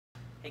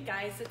Hey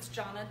guys, it's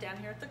Jonna down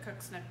here at the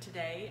Cook's Nook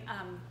today.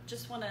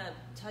 Just want to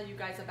tell you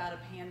guys about a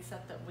pan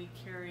set that we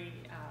carry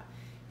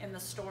in the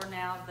store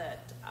now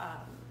that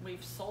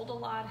we've sold a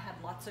lot, had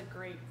lots of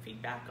great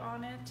feedback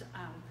on it.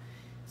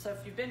 So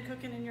if you've been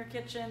cooking in your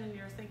kitchen and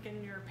you're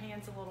thinking your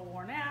pan's a little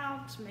worn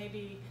out,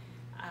 maybe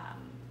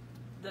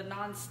the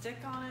non-stick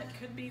on it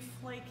could be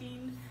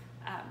flaking.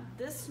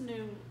 This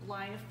new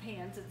line of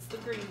pans, it's the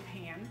green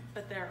pan,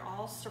 but they're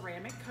all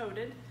ceramic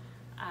coated.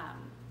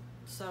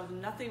 So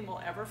nothing will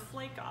ever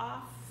flake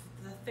off.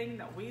 The thing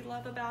that we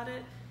love about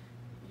it,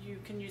 you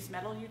can use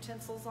metal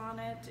utensils on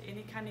it,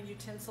 any kind of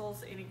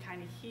utensils, any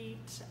kind of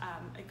heat.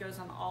 It goes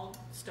on all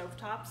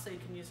stovetops, so you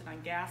can use it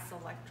on gas,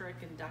 electric,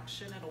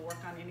 induction. It'll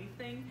work on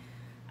anything.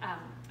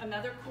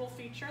 Another cool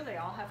feature, they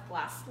all have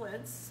glass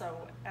lids,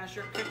 so as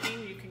you're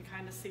cooking, you can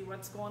kind of see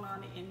what's going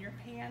on in your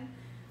pan.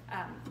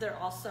 They're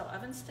also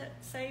oven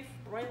safe,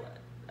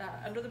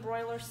 under the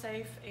broiler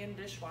safe, and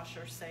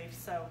dishwasher safe.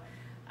 So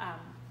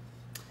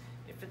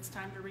if it's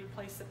time to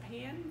replace a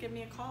pan, give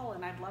me a call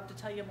and I'd love to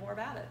tell you more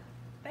about it.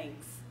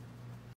 Thanks.